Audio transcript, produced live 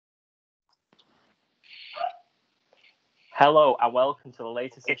Hello and welcome to the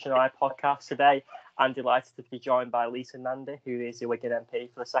latest edition of our podcast today. I'm delighted to be joined by Lisa Nandy, who is the Wigan MP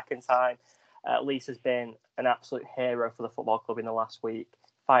for the second time. Lisa's been an absolute hero for the football club in the last week,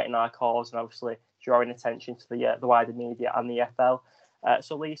 fighting our cause and obviously drawing attention to the wider media and the EFL.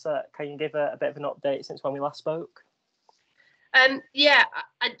 So Lisa, can you give a bit of an update since when we last spoke? At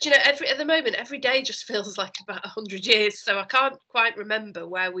the moment, every day just feels like about 100 years. So I can't quite remember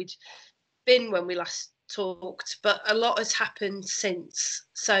where we'd been when we last talked, but a lot has happened since.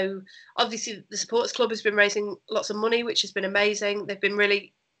 So obviously the supporters club has been raising lots of money, which has been amazing. They've been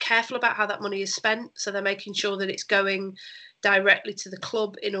really careful about how that money is spent. So they're making sure that it's going directly to the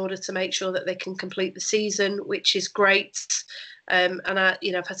club in order to make sure that they can complete the season, which is great. And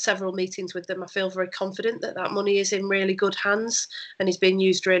I've had several meetings with them. I feel very confident that that money is in really good hands and is being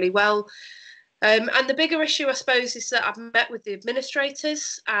used really well. And the bigger issue, I suppose, is that I've met with the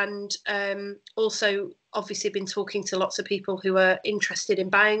administrators and also obviously been talking to lots of people who are interested in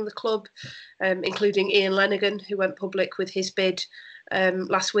buying the club, including Ian Lenigan, who went public with his bid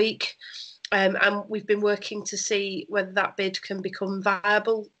last week. And we've been working to see whether that bid can become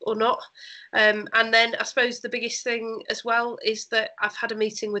viable or not. And then I suppose the biggest thing as well is that I've had a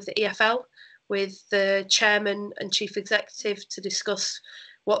meeting with the EFL, with the chairman and chief executive, to discuss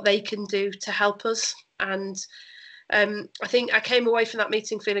what they can do to help us. And I think I came away from that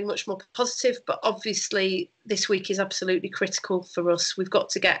meeting feeling much more positive, but obviously this week is absolutely critical for us. We've got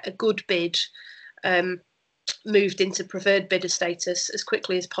to get a good bid moved into preferred bidder status as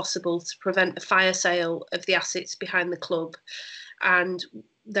quickly as possible to prevent a fire sale of the assets behind the club. And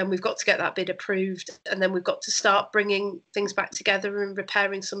then we've got to get that bid approved, and then we've got to start bringing things back together and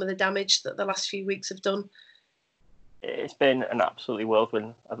repairing some of the damage that the last few weeks have done. It's been an absolutely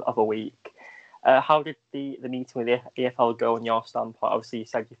whirlwind of a week. How did the meeting with the EFL go on your standpoint? Obviously, you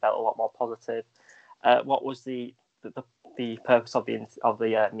said you felt a lot more positive. What was the purpose of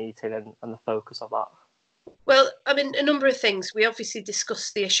the meeting and the focus of that? Well, I mean, a number of things. We obviously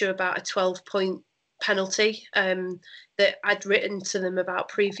discussed the issue about a 12-point penalty that I'd written to them about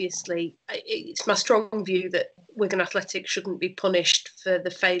previously. It's my strong view that Wigan Athletic shouldn't be punished for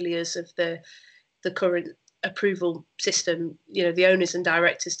the failures of the current approval system, the owners and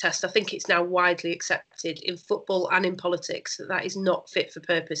directors test. I think it's now widely accepted in football and in politics that is not fit for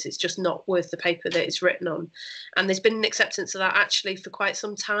purpose. It's just not worth the paper that it's written on. And there's been an acceptance of that actually for quite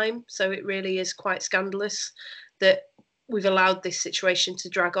some time. So it really is quite scandalous that we've allowed this situation to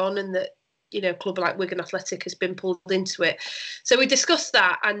drag on and that, a club like Wigan Athletic has been pulled into it. So we discussed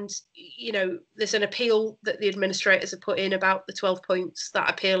that, and, there's an appeal that the administrators have put in about the 12 points.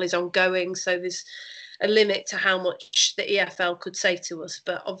 That appeal is ongoing. So there's a limit to how much the EFL could say to us,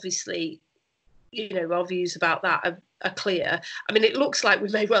 but obviously, our views about that are clear. I mean, it looks like we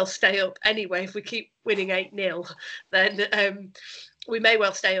may well stay up anyway. If we keep winning 8-0, then we may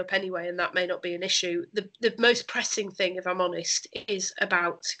well stay up anyway, and that may not be an issue. The most pressing thing, if I'm honest, is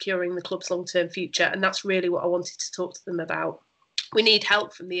about securing the club's long-term future, and that's really what I wanted to talk to them about. We need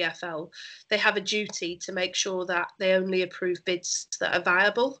help from the EFL. They have a duty to make sure that they only approve bids that are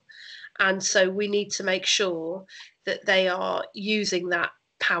viable. And so we need to make sure that they are using that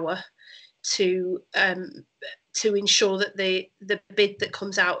power to ensure that the bid that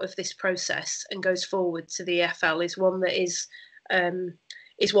comes out of this process and goes forward to the EFL is one that is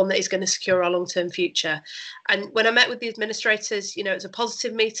going to secure our long-term future. And when I met with the administrators, it was a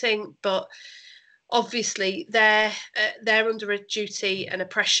positive meeting, but obviously they're under a duty and a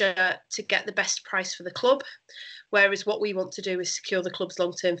pressure to get the best price for the club. Whereas what we want to do is secure the club's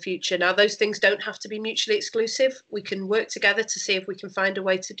long-term future. Now, those things don't have to be mutually exclusive. We can work together to see if we can find a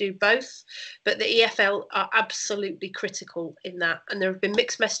way to do both. But the EFL are absolutely critical in that. And there have been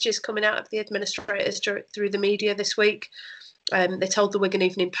mixed messages coming out of the administrators through the media this week. They told the Wigan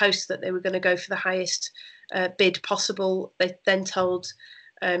Evening Post that they were going to go for the highest bid possible. They then told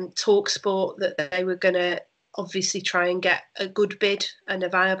TalkSport that they were going to obviously try and get a good bid and a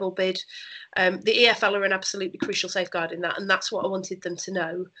viable bid. The EFL are an absolutely crucial safeguard in that, and that's what I wanted them to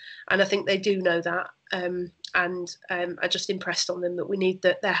know. And I think they do know that. I just impressed on them that we need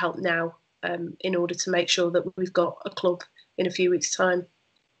their help now in order to make sure that we've got a club in a few weeks' time.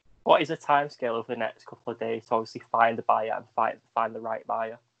 What is the timescale over the next couple of days to obviously find a buyer and find the right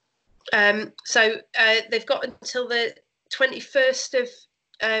buyer? So they've got until the 21st of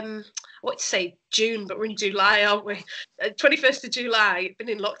want to say June, but we're in July, aren't we? 21st of July, been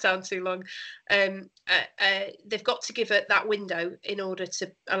in lockdown too long. They've got to give it that window in order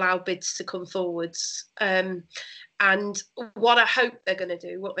to allow bids to come forwards. And what I hope they're going to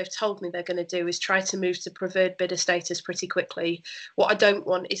do, what they've told me they're going to do, is try to move to preferred bidder status pretty quickly. What I don't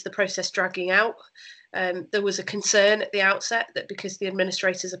want is the process dragging out. There was a concern at the outset that because the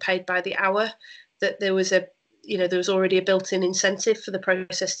administrators are paid by the hour, that there was already a built-in incentive for the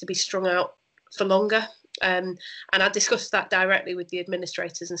process to be strung out for longer. And I discussed that directly with the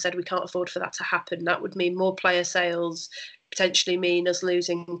administrators and said we can't afford for that to happen. That would mean more player sales, potentially mean us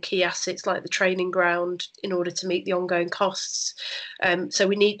losing key assets like the training ground in order to meet the ongoing costs. So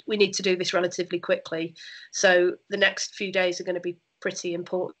we need to do this relatively quickly. So the next few days are going to be pretty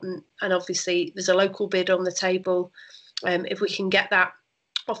important. And obviously there's a local bid on the table. If we can get that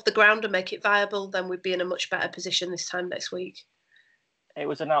off the ground and make it viable, then we'd be in a much better position this time next week. It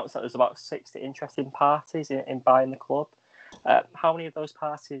was announced that there's about 60 interested parties in buying the club. How many of those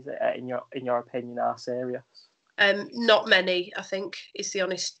parties, in your opinion, are serious? Not many, I think, is the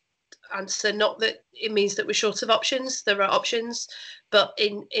honest answer. Not that it means that we're short of options. There are options, but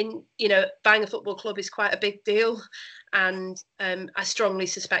in buying a football club is quite a big deal, and I strongly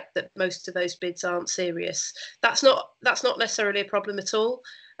suspect that most of those bids aren't serious. That's not necessarily a problem at all.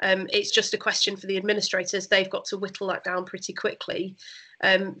 It's just a question for the administrators. They've got to whittle that down pretty quickly.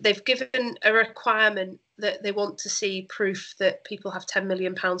 They've given a requirement that they want to see proof that people have £10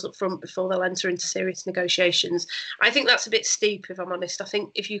 million up front before they'll enter into serious negotiations. I think that's a bit steep, if I'm honest. I think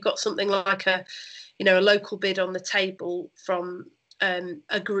if you've got something like a local bid on the table from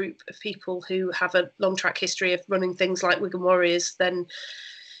a group of people who have a long track history of running things like Wigan Warriors, then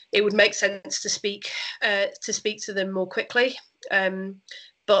it would make sense to speak to them more quickly.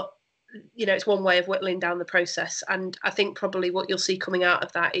 But it's one way of whittling down the process, and I think probably what you'll see coming out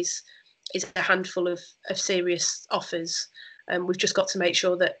of that is a handful of serious offers. We've just got to make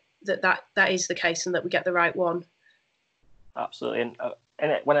sure that is the case and that we get the right one. Absolutely,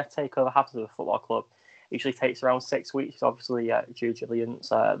 and when a takeover happens with a football club, it usually takes around 6 weeks. Obviously, due diligence,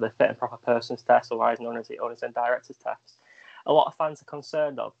 the fit and proper persons test, otherwise known as the owners and directors test. A lot of fans are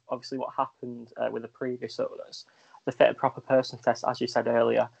concerned of obviously what happened with the previous owners. The fit and proper persons test, as you said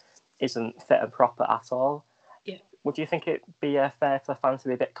earlier, isn't fit and proper at all. Yeah. Would you think it'd be fair for the fans to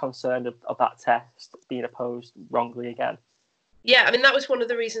be a bit concerned of that test being opposed wrongly again? Yeah, I mean, that was one of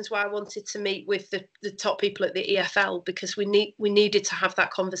the reasons why I wanted to meet with the top people at the EFL, because we needed to have that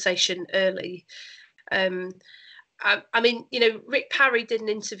conversation early. I mean, Rick Parry did an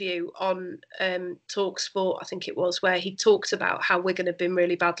interview on Talk Sport, I think it was, where he talked about how Wigan had been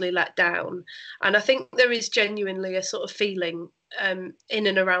really badly let down. And I think there is genuinely a sort of feeling in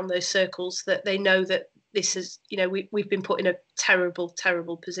and around those circles that they know that this is, we've been put in a terrible,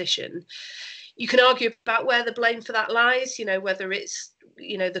 terrible position. You can argue about where the blame for that lies, whether it's,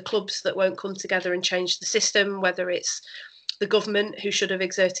 the clubs that won't come together and change the system, whether it's the government who should have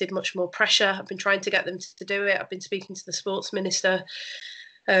exerted much more pressure. I've been trying to get them to do it. I've been speaking to the sports minister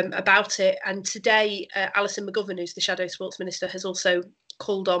about it. And today, Alison McGovern, who's the shadow sports minister, has also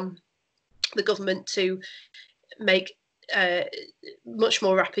called on the government to make much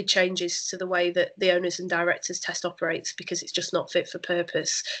more rapid changes to the way that the owners and directors test operates, because it's just not fit for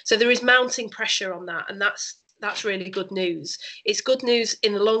purpose. So there is mounting pressure on that, and that's really good news. It's good news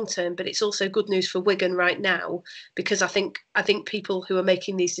in the long term, but it's also good news for Wigan right now, because I think people who are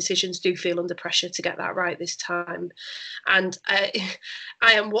making these decisions do feel under pressure to get that right this time, and I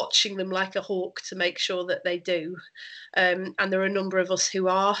am watching them like a hawk to make sure that they do. And there are a number of us who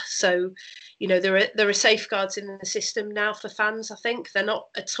are. So, there are safeguards in the system now for fans. I think they're not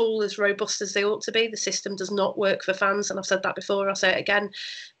at all as robust as they ought to be. The system does not work for fans, and I've said that before. I'll say it again,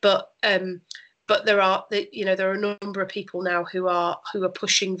 but there are a number of people now who are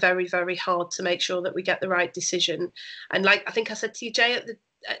pushing very, very hard to make sure that we get the right decision. And like I think I said to you, Jay,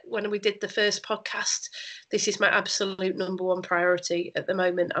 when we did the first podcast, this is my absolute number one priority at the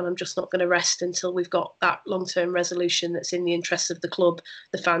moment, and I'm just not going to rest until we've got that long-term resolution that's in the interests of the club,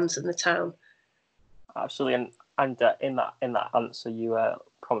 the fans, and the town. Absolutely, and in that answer, you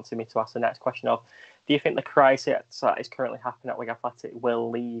prompted me to ask the next question of, do you think the crisis that is currently happening at Wigan Athletic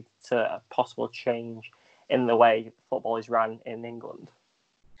will lead to a possible change in the way football is run in England?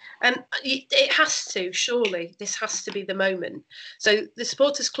 It has to, surely. This has to be the moment. So the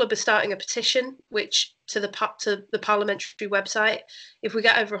Supporters Club is starting a petition, which to the parliamentary website. If we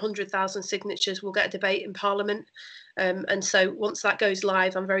get over 100,000 signatures, we'll get a debate in Parliament. And so once that goes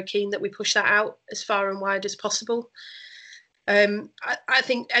live, I'm very keen that we push that out as far and wide as possible. I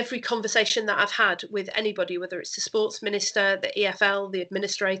think every conversation that I've had with anybody, whether it's the sports minister, the EFL, the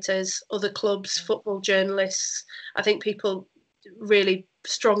administrators, other clubs, football journalists, I think people really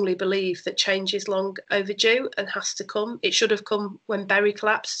strongly believe that change is long overdue and has to come. It should have come when Bury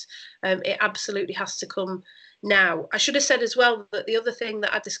collapsed. It absolutely has to come now. I should have said as well that the other thing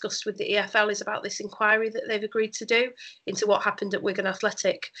that I discussed with the EFL is about this inquiry that they've agreed to do into what happened at Wigan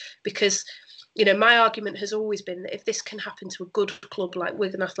Athletic, because my argument has always been that if this can happen to a good club like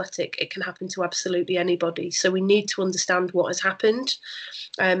Wigan Athletic, it can happen to absolutely anybody. So we need to understand what has happened.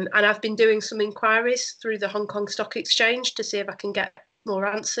 And I've been doing some inquiries through the Hong Kong Stock Exchange to see if I can get more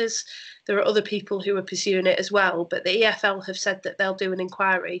answers. There are other people who are pursuing it as well, but the EFL have said that they'll do an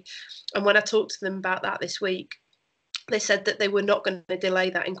inquiry. And when I talked to them about that this week, they said that they were not going to delay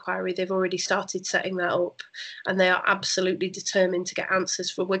that inquiry. They've already started setting that up, and they are absolutely determined to get answers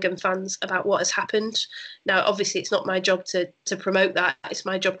for Wigan fans about what has happened. Now, obviously, it's not my job to promote that. It's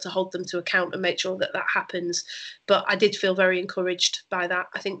my job to hold them to account and make sure that that happens. But I did feel very encouraged by that.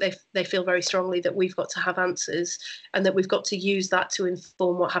 I think they feel very strongly that we've got to have answers and that we've got to use that to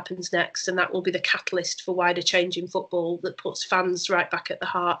inform what happens next. And that will be the catalyst for wider change in football that puts fans right back at the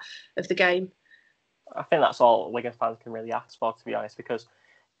heart of the game. I think that's all Wigan fans can really ask for, to be honest, because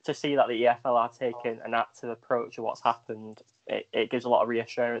to see that the EFL are taking an active approach to what's happened, it gives a lot of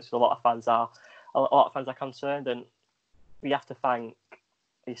reassurance. A lot of fans are concerned, and we have to thank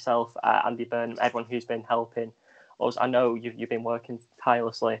yourself, Andy Byrne, everyone who's been helping us. I know you've been working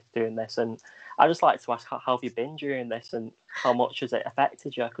tirelessly doing this, and I'd just like to ask, how have you been during this, and how much has it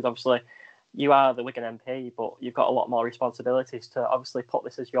affected you? Because obviously you are the Wigan MP, but you've got a lot more responsibilities to obviously put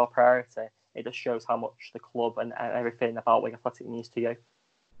this as your priority. It just shows how much the club and everything about Wigan Athletic means to you.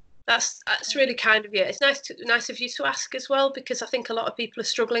 That's really kind of you. It's nice of you to ask as well, because I think a lot of people are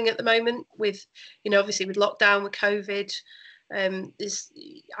struggling at the moment with, obviously with lockdown, with COVID.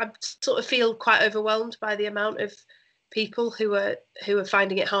 I sort of feel quite overwhelmed by the amount of people who are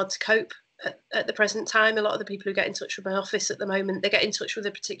finding it hard to cope at the present time. A lot of the people who get in touch with my office at the moment, they get in touch with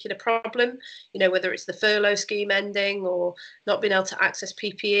a particular problem, whether it's the furlough scheme ending or not being able to access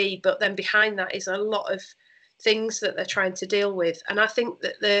PPE, but then behind that is a lot of things that they're trying to deal with. And I think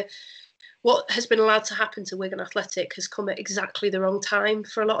that what has been allowed to happen to Wigan Athletic has come at exactly the wrong time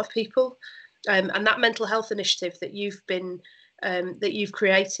for a lot of people. And that mental health initiative that you've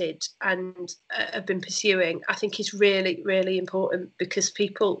created and have been pursuing, I think is really, really important, because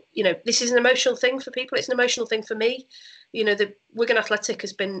people, this is an emotional thing for people. It's an emotional thing for me. The Wigan Athletic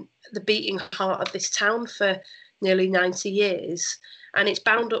has been the beating heart of this town for nearly 90 years, and it's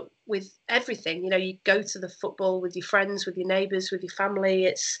bound up with everything. You go to the football with your friends, with your neighbours, with your family.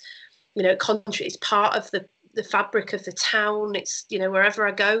 It's, it's part of the fabric of the town. It's, wherever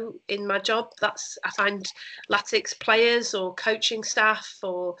I go in my job, I find Latics players or coaching staff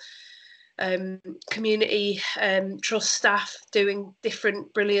or community trust staff doing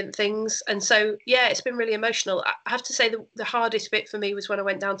different brilliant things. And so, yeah, it's been really emotional. I have to say the hardest bit for me was when I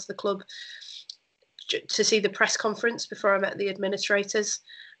went down to the club to see the press conference before I met the administrators.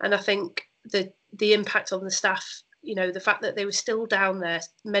 And I think the impact on the staff, the fact that they were still down there,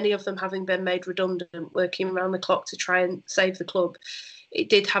 many of them having been made redundant, working around the clock to try and save the club, it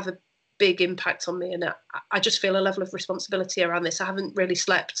did have a big impact on me. And I just feel a level of responsibility around this. I haven't really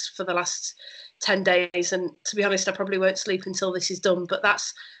slept for the last 10 days. And to be honest, I probably won't sleep until this is done. But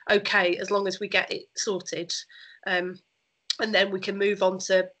that's okay, as long as we get it sorted. And then we can move on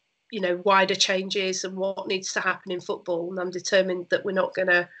to, wider changes and what needs to happen in football. And I'm determined that we're not going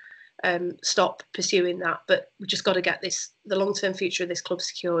to stop pursuing that, but we just got to get the long-term future of this club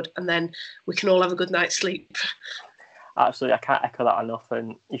secured, and then we can all have a good night's sleep. Absolutely, I can't echo that enough,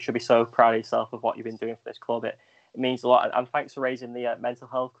 and you should be so proud of yourself of what you've been doing for this club. It means a lot, and thanks for raising the mental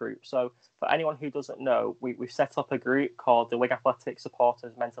health group. So for anyone who doesn't know, we've set up a group called the Wigan Athletic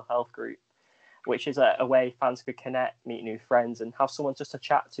Supporters Mental Health Group, which is a way fans could connect, meet new friends, and have someone just to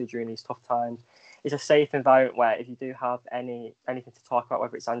chat to during these tough times. It's a safe environment where if you do have anything to talk about,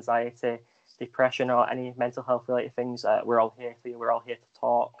 whether it's anxiety, depression, or any mental health related things, we're all here for you. We're all here to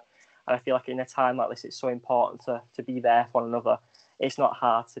talk. And I feel like in a time like this, it's so important to be there for one another. It's not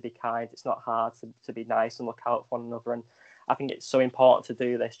hard to be kind. It's not hard to be nice and look out for one another. And I think it's so important to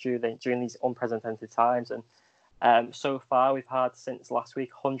do this during these unprecedented times. And so far, we've had since last week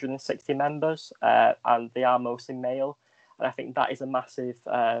 160 members, and they are mostly male. And I think that is a massive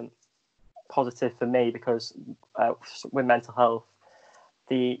positive for me, because with mental health,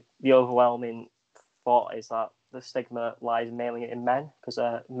 the overwhelming thought is that the stigma lies mainly in men, because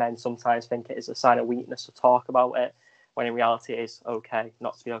men sometimes think it is a sign of weakness to talk about it, when in reality it is okay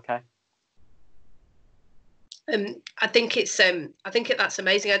not to be okay. I think that's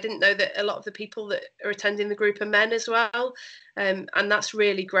amazing. I didn't know that a lot of the people that are attending the group are men as well, and that's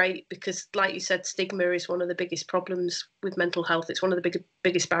really great because, like you said, stigma is one of the biggest problems with mental health. It's one of the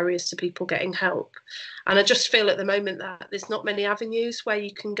biggest barriers to people getting help, and I just feel at the moment that there's not many avenues where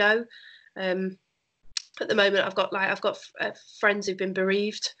you can go. At the moment, I've got friends who've been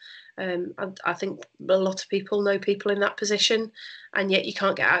bereaved. I think a lot of people know people in that position, and yet you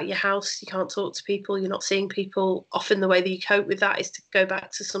can't get out of your house, you can't talk to people, you're not seeing people. Often the way that you cope with that is to go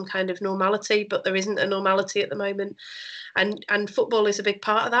back to some kind of normality, but there isn't a normality at the moment, and football is a big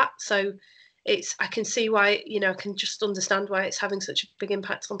part of that. So I can see why, I can just understand why it's having such a big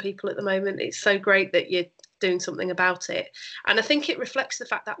impact on people at the moment. It's so great that you're doing something about it, and I think it reflects the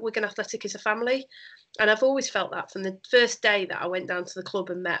fact that Wigan Athletic is a family. And I've always felt that from the first day that I went down to the club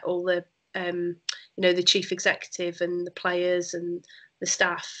and met all the, the chief executive and the players and the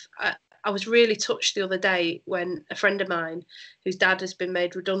staff. I was really touched the other day when a friend of mine, whose dad has been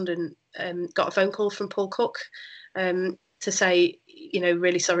made redundant, got a phone call from Paul Cook to say,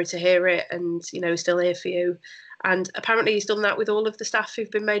 really sorry to hear it, and we're still here for you. And apparently he's done that with all of the staff who've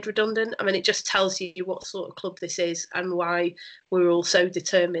been made redundant. I mean, it just tells you what sort of club this is and why we're all so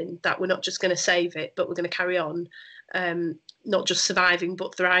determined that we're not just going to save it, but we're going to carry on, not just surviving,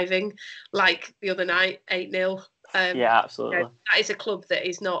 but thriving. Like the other night, 8-0. Yeah, absolutely. That is a club that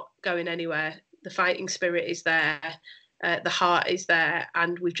is not going anywhere. The fighting spirit is there. The heart is there,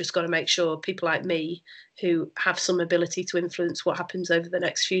 and we've just got to make sure people like me who have some ability to influence what happens over the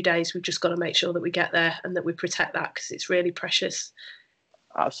next few days, we've just got to make sure that we get there and that we protect that because it's really precious.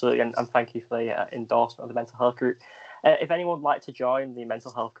 Absolutely, and thank you for the endorsement of the mental health group. If anyone would like to join the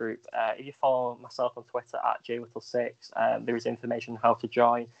mental health group, if you follow myself on Twitter at jwhittle6, there is information on how to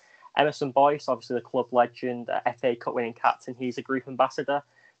join. Emerson Boyce, obviously the club legend, FA Cup winning captain, he's a group ambassador.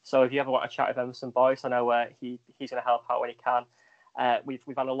 So if you ever want to chat with Emerson Boyce, I know he's going to help out when he can. We've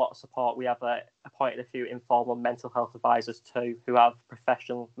had a lot of support. We have appointed a few informal mental health advisors too, who have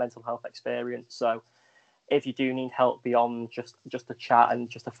professional mental health experience. So if you do need help beyond just a chat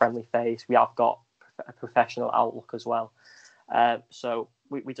and just a friendly face, we have got a professional outlook as well. So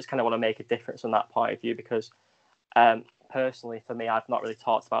we just kind of want to make a difference from that point of view because personally, for me, I've not really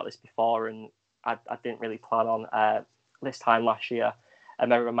talked about this before, and I didn't really plan on this time last year. I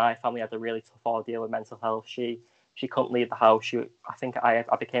remember my family had a really tough ordeal with mental health. She couldn't leave the house. I think I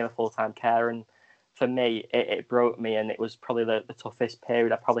became a full-time carer, and for me, it broke me, and it was probably the toughest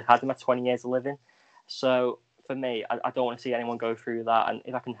period I probably had in my 20 years of living. So for me, I don't want to see anyone go through that, and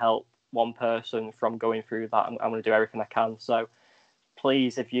if I can help one person from going through that, I'm going to do everything I can. So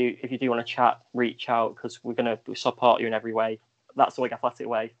please, if you do want to chat, reach out because we're going to support you in every way. That's the Wigan Athletic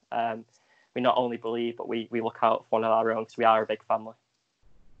way. We not only believe, but we look out for one of our own because we are a big family.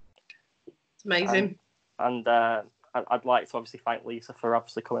 Amazing. And I'd like to obviously thank Lisa for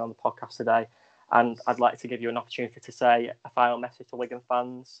obviously coming on the podcast today. And I'd like to give you an opportunity to say a final message to Wigan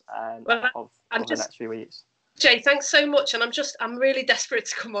fans of the next few weeks. Jay, thanks so much. And I'm really desperate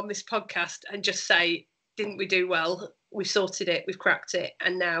to come on this podcast and just say, didn't we do well? We've sorted it, we've cracked it,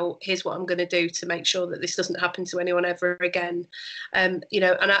 and now here's what I'm going to do to make sure that this doesn't happen to anyone ever again. And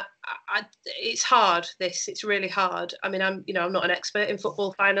it's hard. It's really hard. I mean, I'm not an expert in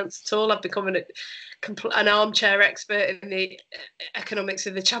football finance at all. I've become an armchair expert in the economics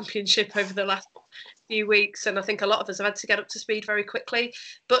of the Championship over the last few weeks, and I think a lot of us have had to get up to speed very quickly.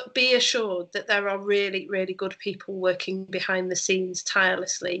 But be assured that there are really, really good people working behind the scenes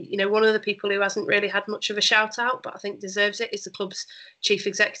tirelessly. One of the people who hasn't really had much of a shout out, but I think deserves it, is the club's chief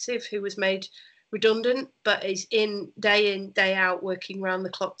executive, who was made redundant, but is in, day out, working round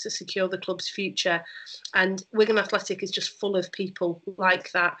the clock to secure the club's future. And Wigan Athletic is just full of people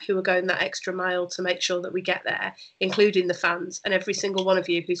like that who are going that extra mile to make sure that we get there, including the fans and every single one of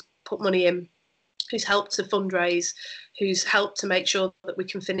you who's put money in, who's helped to fundraise, who's helped to make sure that we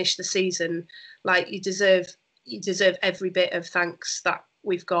can finish the season. Like, you deserve every bit of thanks that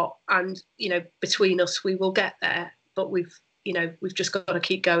we've got. And, between us, we will get there, but we've just got to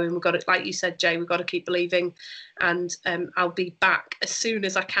keep going. We've got to, like you said, Jay, we've got to keep believing. And I'll be back as soon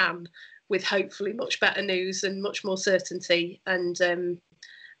as I can with hopefully much better news and much more certainty. And, and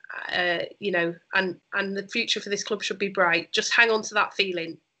the future for this club should be bright. Just hang on to that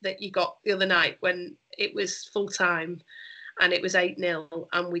feeling that you got the other night when it was full time and it was 8-0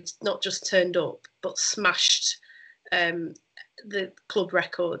 and we'd not just turned up but smashed the club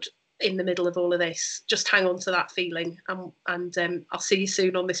record in the middle of all of this. Just hang on to that feeling, and I'll see you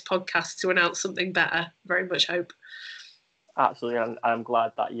soon on this podcast to announce something better. Very much hope. Absolutely, and I'm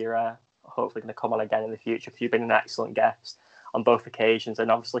glad that you're hopefully going to come on again in the future because you've been an excellent guest on both occasions,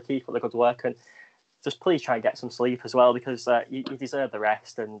 and obviously keep up the good work. And just please try and get some sleep as well, because you deserve the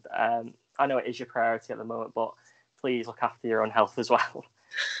rest. And I know it is your priority at the moment, but please look after your own health as well.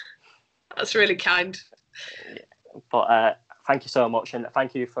 That's really kind. Yeah. But thank you so much, and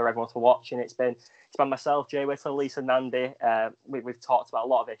thank you for everyone for watching. It's been myself, Jay Whittle, Lisa Nandy. We've talked about a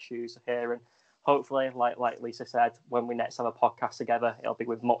lot of issues here, and hopefully, like Lisa said, when we next have a podcast together, it'll be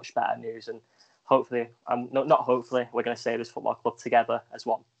with much better news. And hopefully, not hopefully, we're going to save this football club together as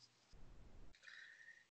one.